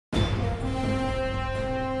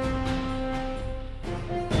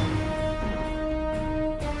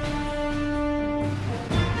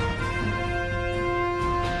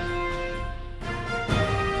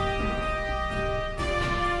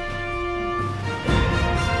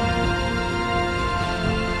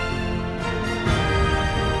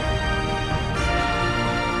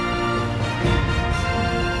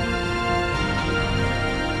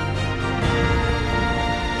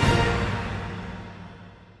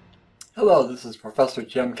Hello, this is Professor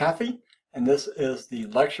Jim Caffey, and this is the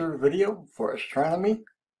lecture video for Astronomy,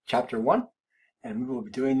 Chapter 1. And we will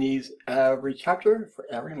be doing these every chapter for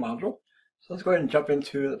every module. So let's go ahead and jump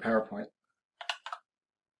into the PowerPoint.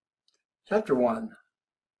 Chapter 1.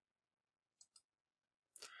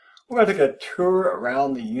 We're going to take a tour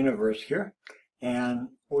around the universe here. And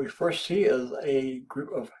what we first see is a group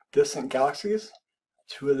of distant galaxies,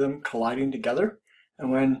 two of them colliding together.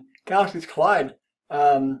 And when galaxies collide,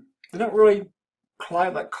 they don't really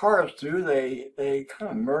collide like cars do. They kind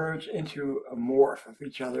of merge into a morph of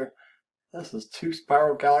each other. This is two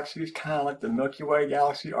spiral galaxies, kind of like the Milky Way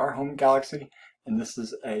galaxy, our home galaxy, and this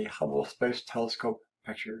is a Hubble Space Telescope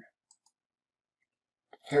picture.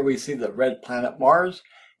 Here we see the red planet Mars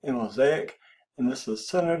in mosaic, and this is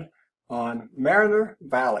centered on Mariner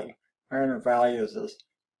Valley. Mariner Valley is this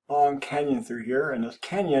long canyon through here, and this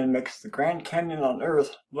canyon makes the Grand Canyon on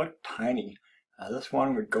Earth look tiny. This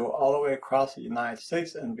one would go all the way across the United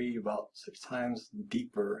States and be about 6 times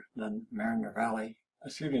deeper than Mariner Valley,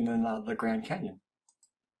 than the Grand Canyon.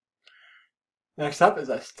 Next up is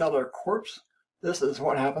a stellar corpse. This is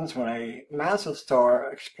what happens when a massive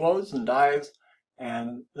star explodes and dies,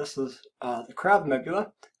 and this is the Crab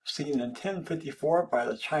Nebula, seen in 1054 by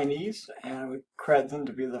the Chinese, and we credit them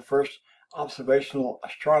to be the first observational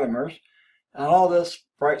astronomers. And all this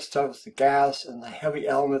bright stuff is the gas and the heavy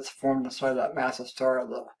elements formed inside that massive star,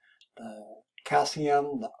 the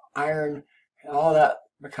calcium, the iron, and all that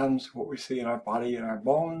becomes what we see in our body, in our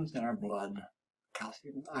bones, in our blood.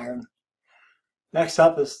 Calcium and iron. Next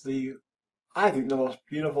up is I think the most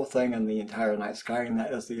beautiful thing in the entire night sky, and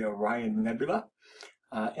that is the Orion Nebula.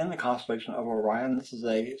 In the constellation of Orion, this is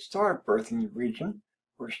a star birthing region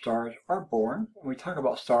where stars are born. And we talk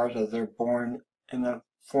about stars as they're born in the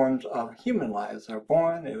forms of human lives. They're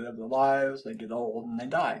born, they live their lives, they get old, and they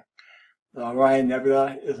die. The Orion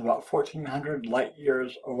Nebula is about 1,400 light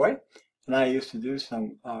years away, and I used to do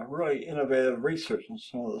some really innovative research on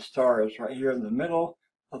some of the stars right here in the middle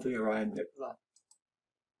of the Orion Nebula.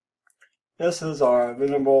 This is our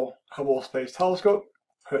venerable Hubble Space Telescope,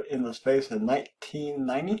 put into space in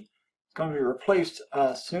 1990. It's going to be replaced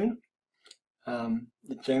soon.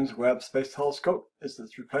 The James Webb Space Telescope is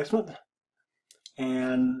its replacement.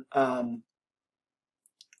 And the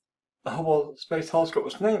Hubble Space Telescope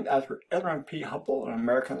was named after Edwin P. Hubble, an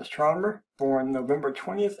American astronomer, born November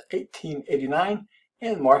 20th, 1889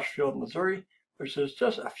 in Marshfield, Missouri, which is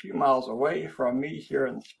just a few miles away from me here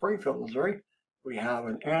in Springfield, Missouri. We have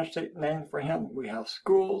an interstate named for him, we have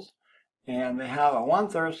schools, and they have a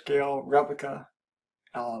 1/3 scale replica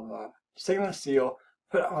of stainless steel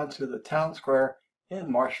put onto the town square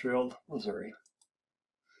in Marshfield, Missouri.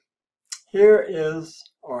 Here is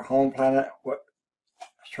our home planet, what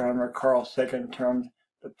astronomer Carl Sagan termed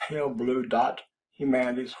the pale blue dot,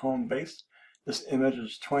 humanity's home base. This image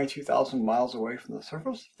is 22,000 miles away from the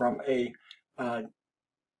surface from a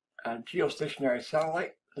geostationary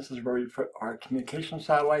satellite. This is where we put our communication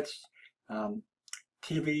satellites,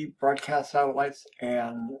 TV broadcast satellites,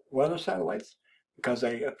 and weather satellites, because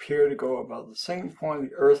they appear to go above the same point of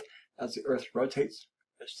the Earth as the Earth rotates.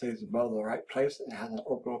 It stays above the right place and has an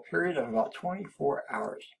orbital period of about 24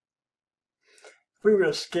 hours. If we were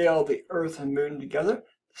to scale the Earth and Moon together,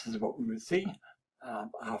 this is what we would see,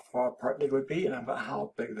 how far apart they would be and about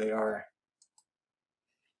how big they are.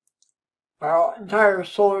 Our entire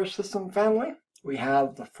solar system family, we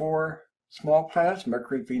have the 4 small planets,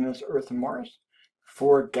 Mercury, Venus, Earth, and Mars,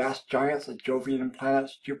 4 gas giants, the Jovian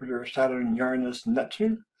planets, Jupiter, Saturn, Uranus,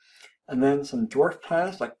 Neptune, and then some dwarf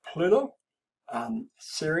planets like Pluto.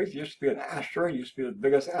 Ceres used to be an asteroid, used to be the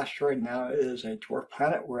biggest asteroid, now it is a dwarf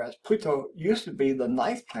planet, whereas Pluto used to be the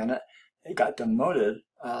 9th planet. It got demoted,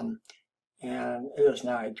 and it is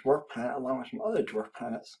now a dwarf planet along with some other dwarf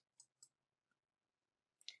planets.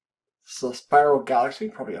 This is a spiral galaxy,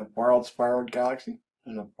 probably a borrowed spiral galaxy.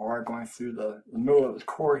 There's a bar going through the middle of its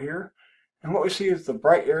core here. And what we see is the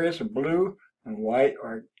bright areas of blue and white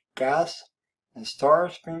are gas and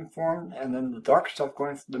stars being formed, and then the dark stuff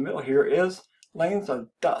going through the middle here is lanes of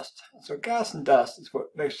dust. So gas and dust is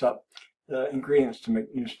what makes up the ingredients to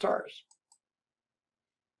make new stars.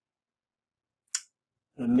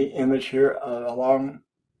 A neat image here, a long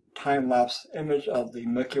time-lapse image of the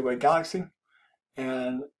Milky Way galaxy.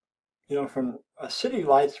 And from city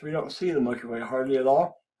lights, we don't see the Milky Way hardly at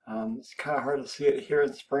all. It's kind of hard to see it here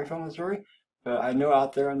in Springfield, Missouri, but I know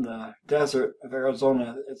out there in the desert of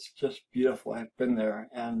Arizona, it's just beautiful. I've been there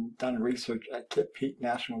and done research at Kip Peak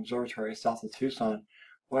National Observatory south of Tucson.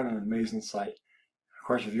 What an amazing sight. Of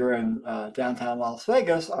course, if you're in downtown Las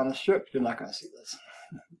Vegas on the Strip, you're not going to see this.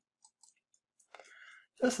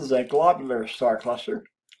 This is a globular star cluster.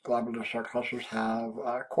 globular star clusters have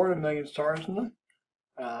 250,000 stars in them,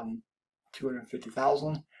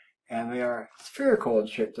 250,000, and they are spherical in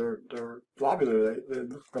shape. They're globular. They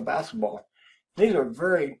look like a basketball. These are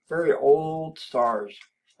very, very old stars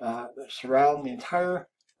that surround the entire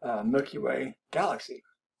Milky Way galaxy.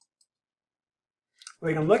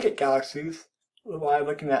 We can look at galaxies by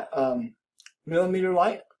looking at millimeter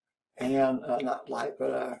light and not light,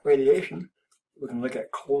 but radiation. We can look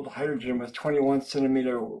at cold hydrogen with 21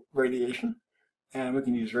 centimeter radiation, and we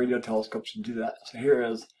can use radio telescopes to do that. So here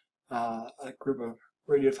is a group of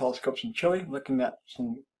radio telescopes in Chile looking at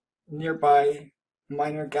some nearby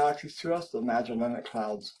minor galaxies to us, the Magellanic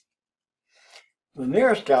Clouds. The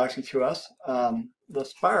nearest galaxy to us, the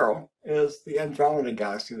spiral, is the Andromeda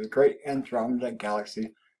Galaxy, the Great Andromeda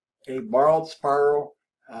Galaxy, a borrowed spiral,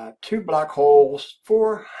 2 black holes,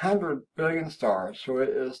 400 billion stars, so it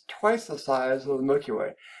is twice the size of the Milky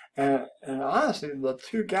Way. And honestly, the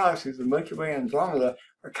two galaxies, the Milky Way and Andromeda,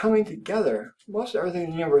 are coming together. Most everything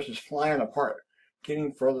in the universe is flying apart,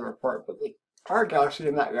 getting further apart, but our galaxy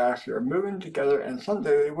and that galaxy are moving together, and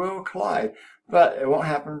someday they will collide, but it won't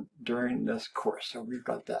happen during this course, so we've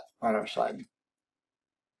got that on our side.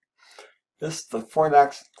 This is the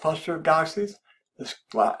Fornax cluster of galaxies. This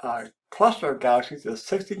cluster of galaxies is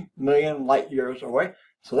 60 million light years away,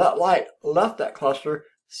 so that light left that cluster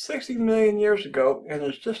 60 million years ago and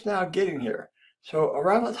is just now getting here. So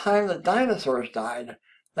around the time the dinosaurs died,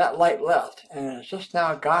 that light left and it's just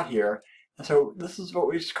now got here. And so this is what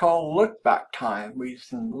we call look back time. We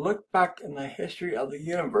can look back in the history of the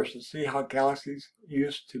universe to see how galaxies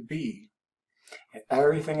used to be. And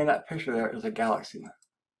everything in that picture there is a galaxy.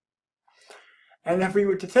 And if we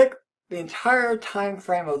were to take the entire time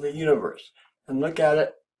frame of the universe and look at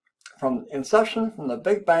it from inception, from the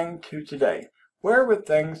Big Bang to today, where would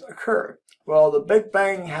things occur? Well, the Big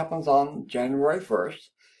Bang happens on January 1st.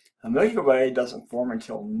 The Milky Way doesn't form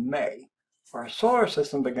until May. Our solar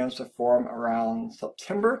system begins to form around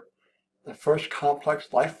September. The first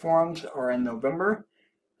complex life forms are in November.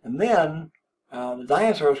 And then the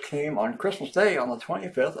dinosaurs came on Christmas Day on the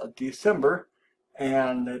 25th of December,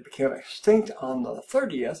 and they became extinct on the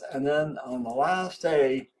 30th. And then on the last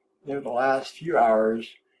day, near the last few hours,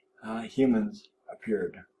 humans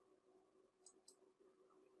appeared.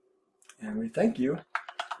 And we thank you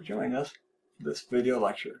for joining us for this video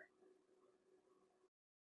lecture.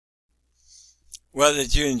 Well,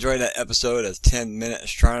 did you enjoy that episode of 10-Minute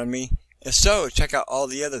Astronomy? If so, check out all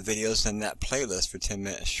the other videos in that playlist for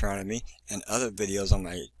 10-Minute Astronomy and other videos on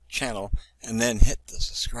my channel, and then hit the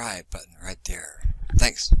subscribe button right there.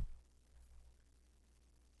 Thanks.